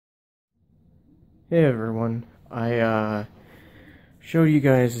Hey everyone, I showed you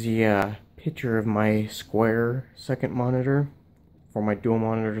guys the picture of my square second monitor for my dual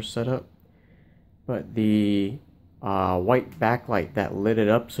monitor setup, but the white backlight that lit it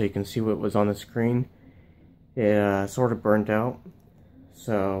up so you can see what was on the screen, it sort of burnt out.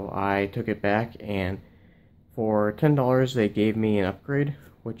 So I took it back, and for $10 they gave me an upgrade,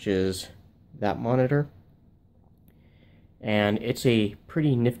 which is that monitor, and it's a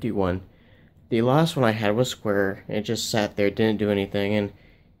pretty nifty one. The last one I had was square, and it just sat there, didn't do anything, and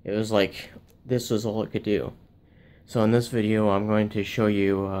it was like, this was all it could do. So in this video, I'm going to show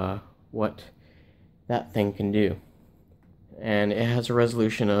you what that thing can do. And it has a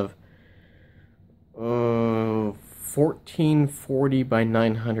resolution of 1440 by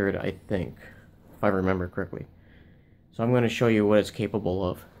 900, I think, if I remember correctly. So I'm going to show you what it's capable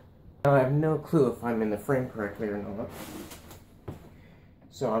of. Now I have no clue if I'm in the frame correctly or not.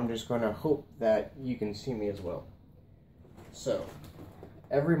 So I'm just going to hope that you can see me as well. So,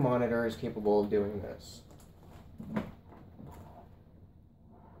 every monitor is capable of doing this.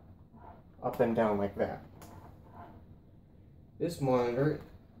 Up and down like that. This monitor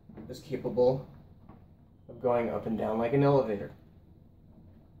is capable of going up and down like an elevator.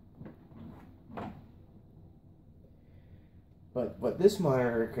 But what this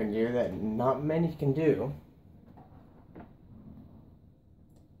monitor can do that not many can do,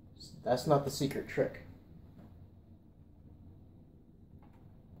 that's not the secret trick.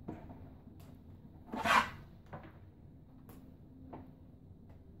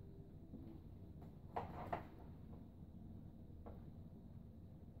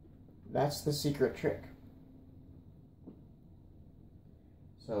 That's the secret trick.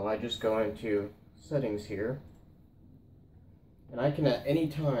 So I just go into settings here, and I can at any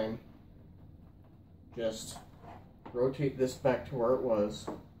time just rotate this back to where it was,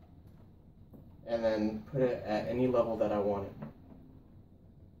 and then put it at any level that I want it.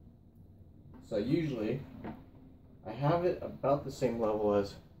 So usually, I have it about the same level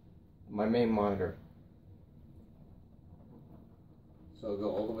as my main monitor. So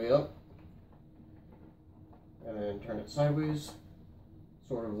go all the way up, and then turn it sideways,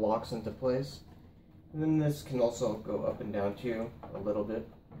 sort of locks into place. And then this can also go up and down too, a little bit.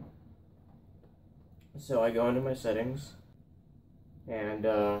 So I go into my settings, and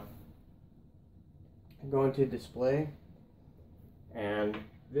go into display, and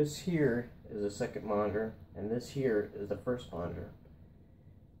this here is the second monitor, and this here is the first monitor.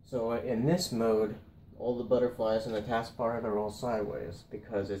 So in this mode, all the butterflies in the taskbar, they're all sideways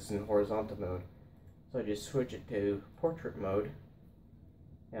because it's in horizontal mode. So I just switch it to portrait mode,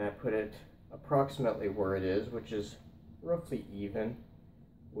 and I put it approximately where it is, which is roughly even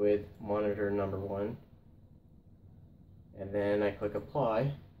with monitor number 1. And then I click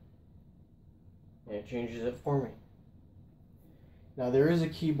apply, and it changes it for me. Now there is a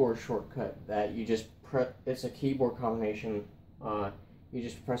keyboard shortcut that you just press. It's a keyboard combination. You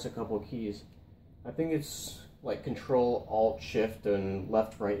just press a couple of keys. I think it's like Control Alt Shift and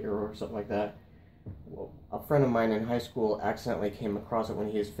left right or something like that. Well, a friend of mine in high school accidentally came across it when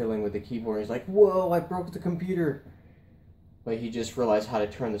he was fiddling with the keyboard. He's like, "Whoa, I broke the computer!" But he just realized how to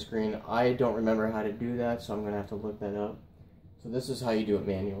turn the screen. I don't remember how to do that, so I'm gonna have to look that up. So this is how you do it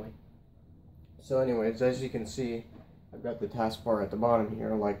manually. So anyways, as you can see, I've got the taskbar at the bottom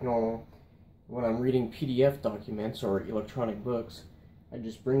here like normal. When I'm reading PDF documents or electronic books, I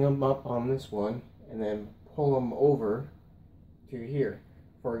just bring them up on this one and then pull them over to here.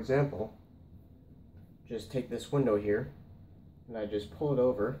 For example, just take this window here, and I just pull it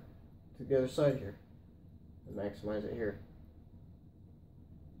over to the other side here and maximize it here.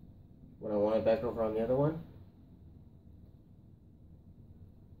 When I want it back over on the other one,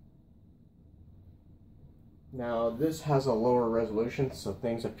 now this has a lower resolution, so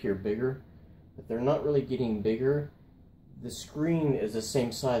things appear bigger, but they're not really getting bigger. The screen is the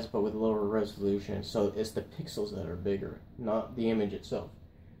same size but with lower resolution, so it's the pixels that are bigger, not the image itself.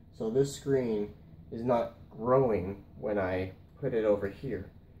 So this screen is not growing when I put it over here.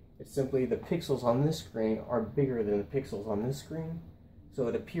 It's simply the pixels on this screen are bigger than the pixels on this screen, so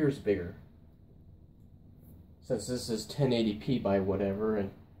it appears bigger. Since this is 1080p by whatever,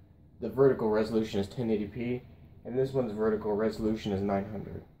 and the vertical resolution is 1080p, and this one's vertical resolution is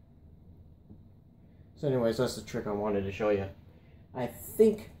 900. So anyways, that's the trick I wanted to show you. I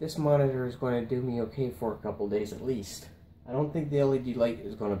think this monitor is going to do me okay for a couple days at least. I don't think the LED light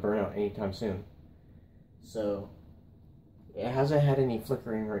is going to burn out anytime soon. So, it hasn't had any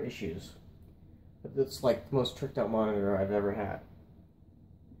flickering or issues. But it's like the most tricked out monitor I've ever had.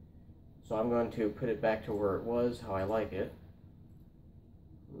 So I'm going to put it back to where it was, how I like it.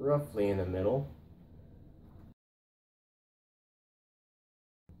 Roughly in the middle.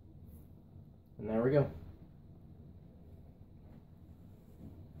 And there we go.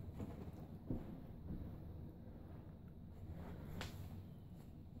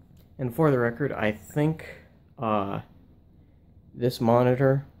 And for the record, I think this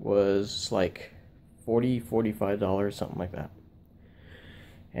monitor was like $45, something like that.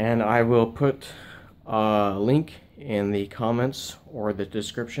 And I will put a link in the comments or the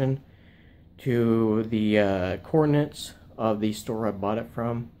description to the coordinates of the store I bought it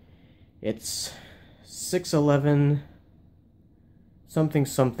from. It's 611 something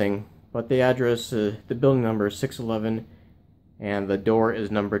something, but the address, the building number is 611 and the door is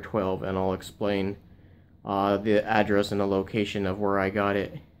number 12, and I'll explain the address and the location of where I got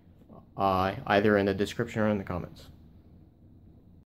it either in the description or in the comments.